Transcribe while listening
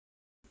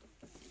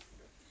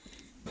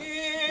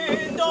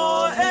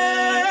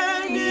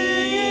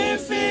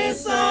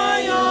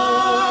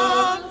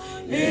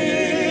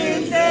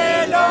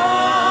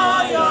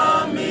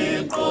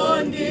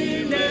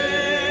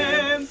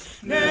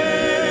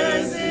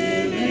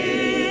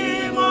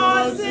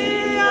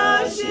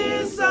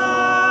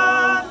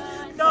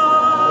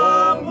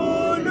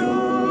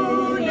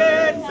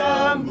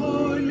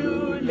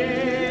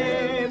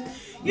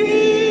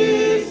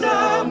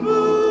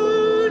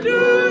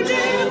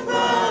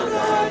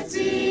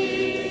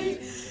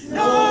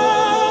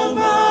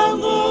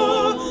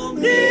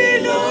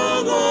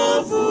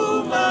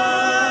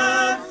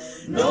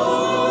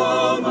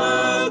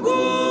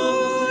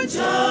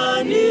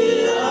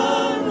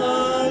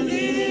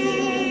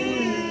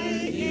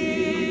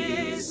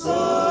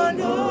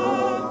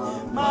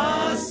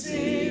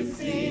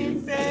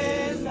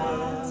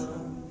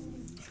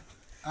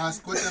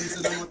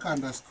Asikhohle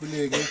amakhanda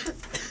sikhuleke.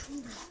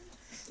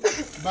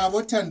 Baba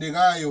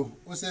othandekayo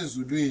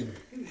osezulwini.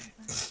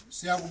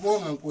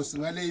 Siyakubonga Nkosi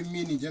ngale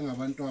imini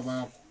njengabantu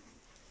bakho.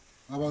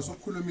 Baba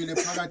sokukhulumile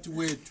phakathi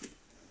kwethu.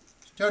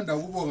 Sithanda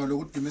ukubonga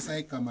lokudumisa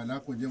igama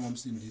lakho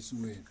njengomsindisi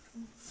wethu.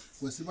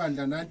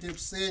 Kwesibandla nanti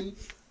ebuseni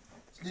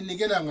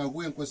silinikela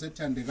ngakuye Nkosi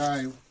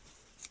ethandekayo.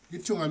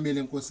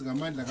 Lithungamele Nkosi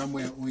ngamandla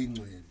kaMoya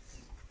oyingcwele.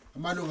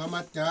 Amalungu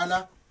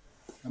amadala,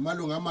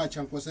 amalungu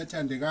amatsha Nkosi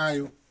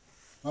ethandekayo.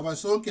 Baba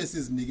sonke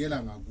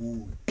sizinikela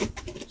ngakuwe.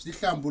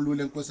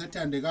 Sihlambulule Nkosi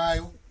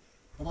ethandekayo.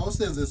 Baba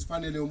usenze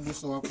sifanele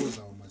umbuso wakho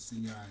zawo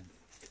masinyane.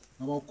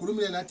 Baba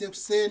ukhulumile nathi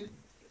ebuseni.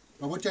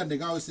 Baba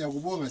othandekayo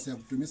siyakubonga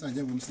siyakudumisa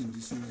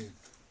njengomsindisi wethu.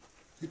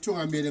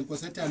 Lithungamele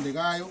Nkosi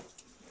ethandekayo.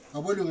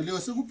 Baba olungileyo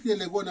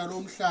sikuphilele kona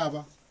lo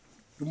mhlaba.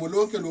 Dumo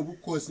lonke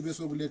lobukhosi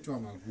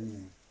besokulethwa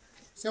ngakuwe.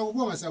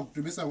 Siyakubonga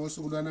siyakudumisa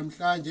ngosuku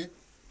lwanamhlanje.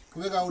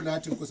 Qhubeka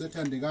ulathi Nkosi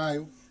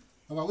ethandekayo.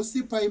 Baba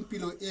usipha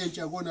impilo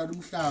entsha kona lo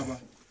mhlaba.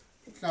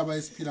 Umhlaba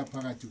esiphila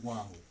phakathi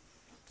kwawo.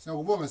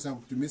 Siyakubonga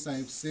siyakudumisa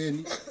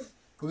ebuseni.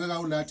 Qhubeka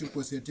ulathi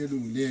Nkosi yethu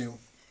elungileyo.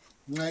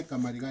 Nxa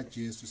igama lika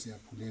Jesu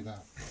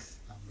siyakhuleka.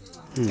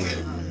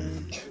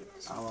 Amen.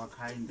 Our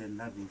kind and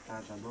loving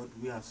Father, Lord,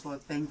 we are so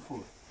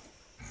thankful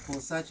for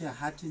such a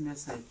hearty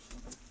message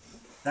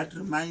that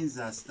reminds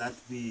us that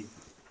we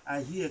are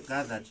here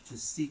gathered to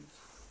seek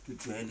to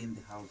dwell in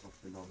the house of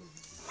the Lord.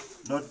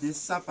 Lord, this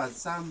Sabbath,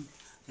 some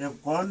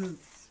have gone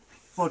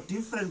for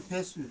different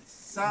pursuits.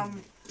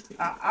 Some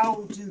are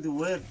out in the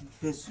world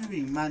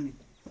pursuing money.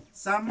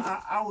 Some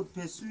are out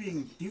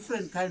pursuing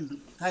different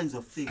kinds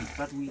of things,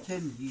 but we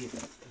came here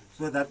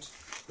so that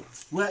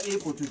we are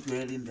able to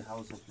dwell in the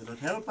house of the Lord.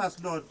 Help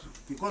us, Lord,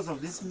 because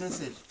of this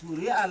message, to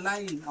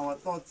realign our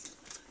thoughts,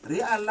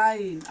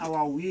 realign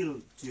our will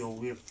to your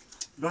will.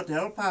 Lord,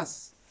 help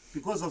us,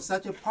 because of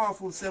such a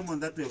powerful sermon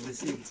that we have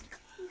received,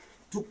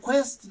 to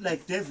quest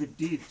like David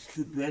did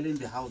to dwell in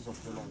the house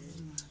of the Lord.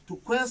 To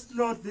quest,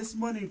 Lord, this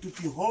morning to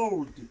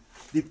behold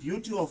the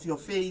beauty of your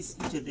face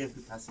each and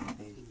every passing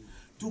day.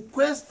 To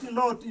quest,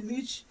 Lord, in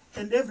each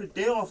and every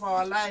day of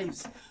our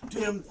lives,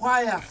 to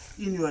inquire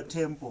in your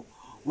temple.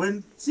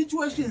 When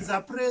situations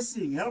are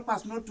pressing, help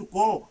us not to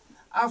go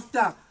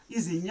after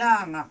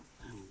izinyanga.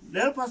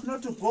 Help us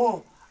not to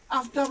go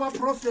after our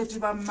prophet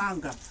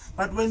Bamanga.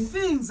 But when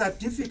things are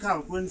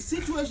difficult, when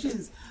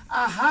situations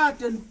are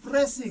hard and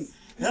pressing,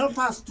 help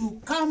us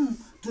to come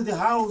to the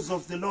house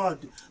of the Lord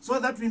so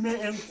that we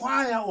may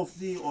inquire of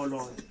thee, O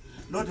Lord.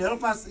 Lord,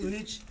 help us in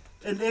each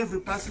and every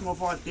passing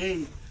of our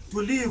day to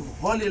live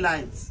holy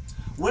lives.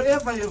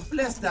 Wherever you've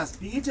placed us,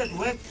 be it at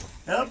work,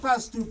 help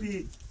us to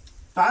be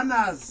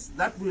banners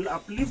that will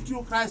uplift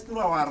you, Christ, through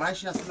our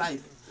righteous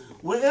life.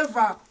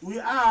 Wherever we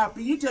are,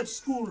 be it at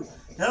school,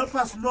 help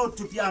us, Lord,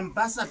 to be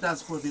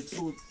ambassadors for the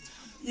truth.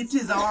 It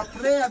is our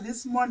prayer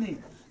this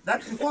morning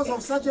that because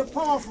of such a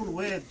powerful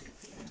word,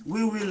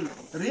 we will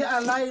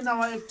realign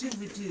our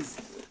activities,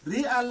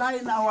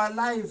 realign our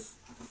life,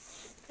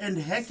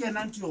 and hearken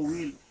unto your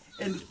will,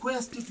 and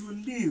quest to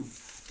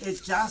live a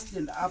just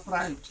and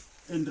upright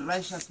and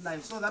righteous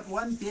life, so that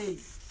one day,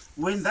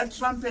 when that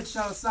trumpet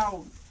shall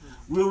sound,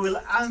 we will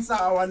answer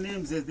our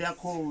names as they are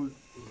called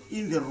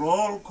in the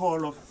roll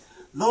call of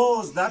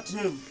those that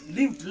have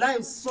lived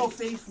lives so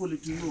faithfully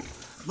to you,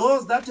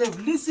 those that have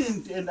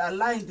listened and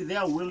aligned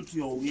their will to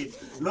your will.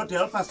 Lord,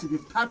 help us to be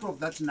part of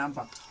that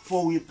number,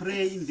 for we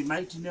pray in the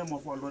mighty name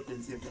of our Lord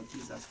and Savior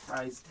Jesus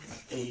Christ.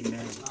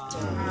 Amen.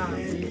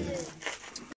 Amen.